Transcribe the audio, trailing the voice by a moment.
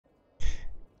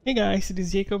Hey guys, it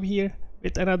is Jacob here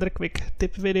with another quick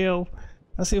tip video.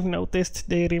 As you've noticed,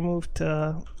 they removed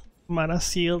mana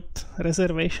shield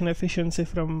reservation efficiency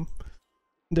from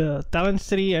the talent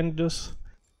tree and thus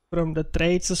from the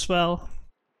traits as well.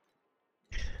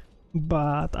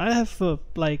 But I have a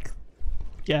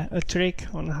trick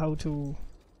on how to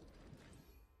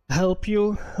help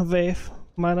you with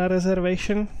mana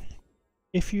reservation.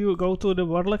 If you go to the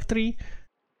warlock tree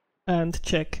and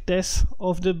check this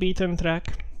off the beaten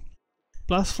track,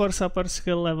 +4 support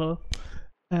skill level,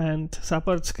 and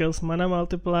support skills mana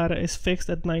multiplier is fixed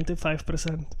at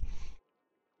 95%.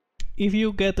 If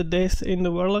you get this in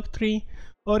the warlock tree,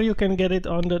 or you can get it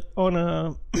on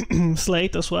a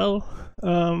slate as well,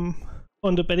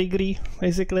 on the pedigree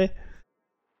basically,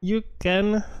 you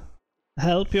can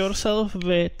help yourself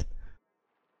with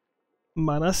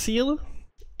mana seal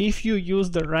if you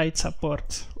use the right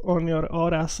support on your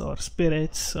auras or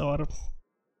spirits, or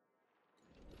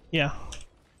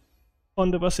on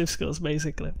the passive skills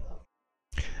basically.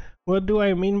 What do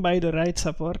I mean by the right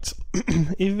supports?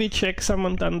 If we check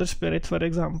Summon Thunder Spirit, for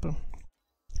example,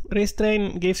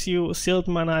 Restrain gives you sealed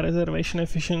mana reservation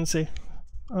efficiency.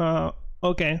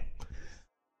 Okay,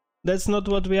 that's not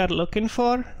what we are looking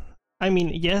for. I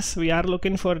mean, yes, we are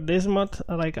looking for this mod,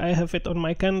 like I have it on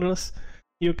my candles.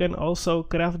 You can also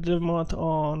craft the mod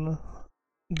on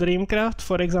Dreamcraft,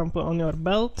 for example, on your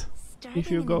belt.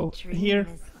 If you go here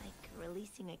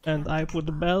and I put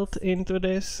the belt into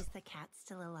this,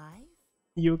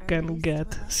 you can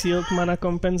get sealed mana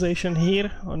compensation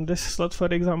here on this slot, for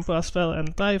example, as well,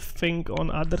 and I think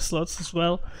on other slots as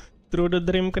well through the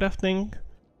dream crafting.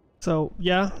 So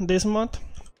yeah, this mod.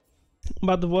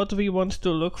 But what we want to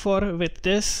look for with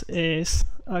this is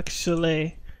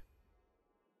actually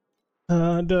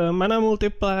the mana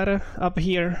multiplier up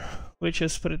here, which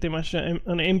is pretty much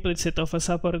an implicit of a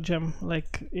support gem.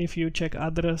 Like if you check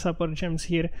other support gems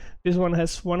here, this one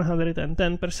has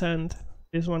 110%,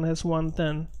 this one has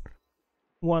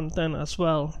 110 as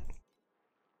well.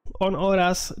 On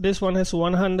auras, this one has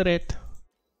 100,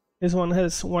 this one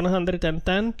has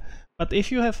 110, but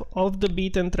if you have off the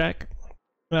beaten track,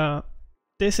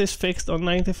 this is fixed on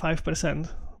 95%.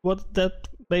 What that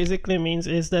basically means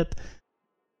is that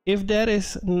if there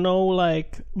is no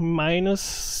like minus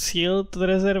sealed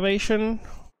reservation,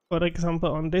 for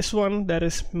example on this one there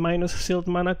is minus sealed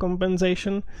mana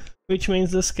compensation, which means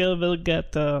the skill will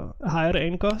get a higher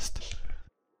in cost,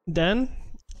 then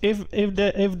if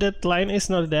that line is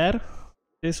not there,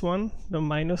 this one, the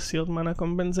minus sealed mana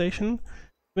compensation,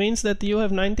 means that you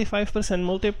have 95%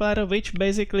 multiplier, which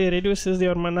basically reduces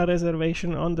your mana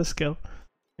reservation on the skill.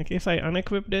 Like if I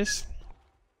unequip this,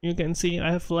 you can see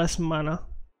I have less mana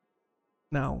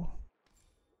now,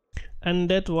 and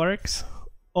that works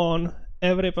on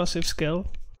every passive skill.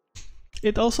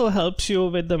 It also helps you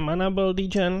with the mana boil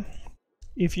degen.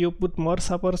 If you put more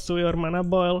supports to your mana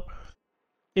boil,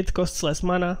 it costs less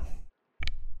mana.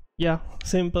 Yeah,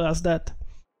 simple as that.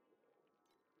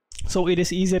 So it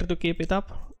is easier to keep it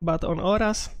up. But on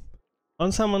auras,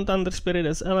 on Summon Thunder Spirit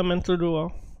as elemental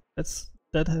duo,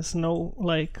 that has no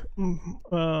like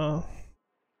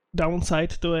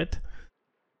downside to it.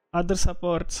 Other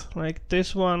supports like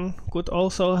this one could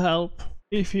also help.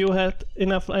 If you had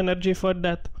enough energy for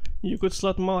that, you could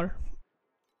slot more.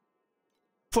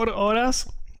 For auras,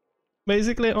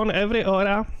 basically on every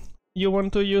aura you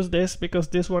want to use this, because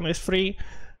this one is free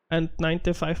and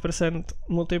 95%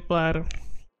 multiplier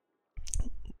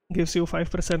gives you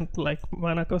 5% like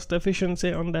mana cost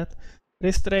efficiency on that.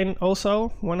 Restrain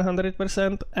also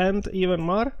 100% and even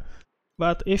more,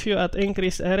 but if you add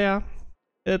increased area,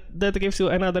 that gives you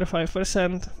another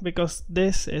 5%, because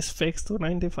this is fixed to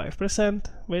 95%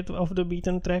 with off the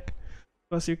beaten track.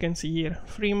 Because you can see here,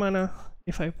 free mana.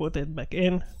 If I put it back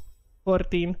in,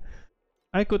 14.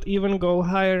 I could even go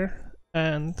higher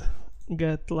and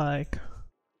get like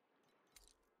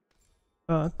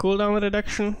cooldown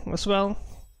reduction as well,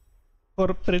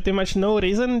 for pretty much no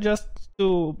reason, just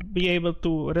to be able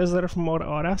to reserve more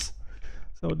auras.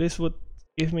 So this would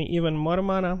give me even more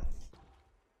mana.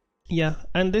 Yeah,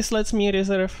 and this lets me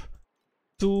reserve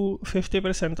 2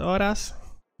 50% auras,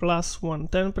 plus 1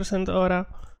 10% aura,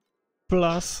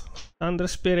 plus Thunder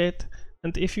Spirit.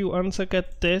 And if you also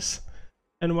get this,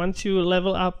 and once you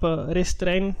level up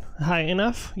Restrain high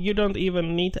enough, you don't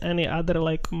even need any other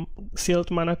like sealed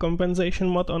mana compensation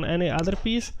mod on any other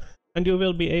piece, and you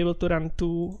will be able to run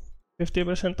 2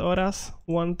 50% auras,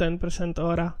 1 10%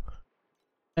 aura,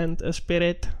 and a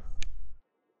spirit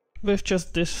with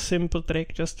just this simple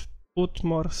trick. Just put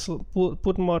more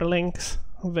links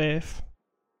with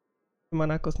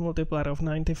mana cost multiplier of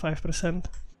 95%.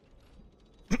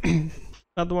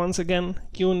 But once again,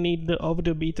 you need the off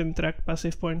the beaten track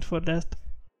passive point for that.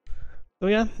 So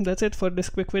yeah, that's it for this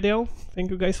quick video. Thank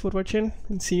you guys for watching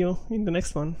and see you in the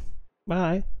next one.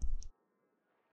 Bye!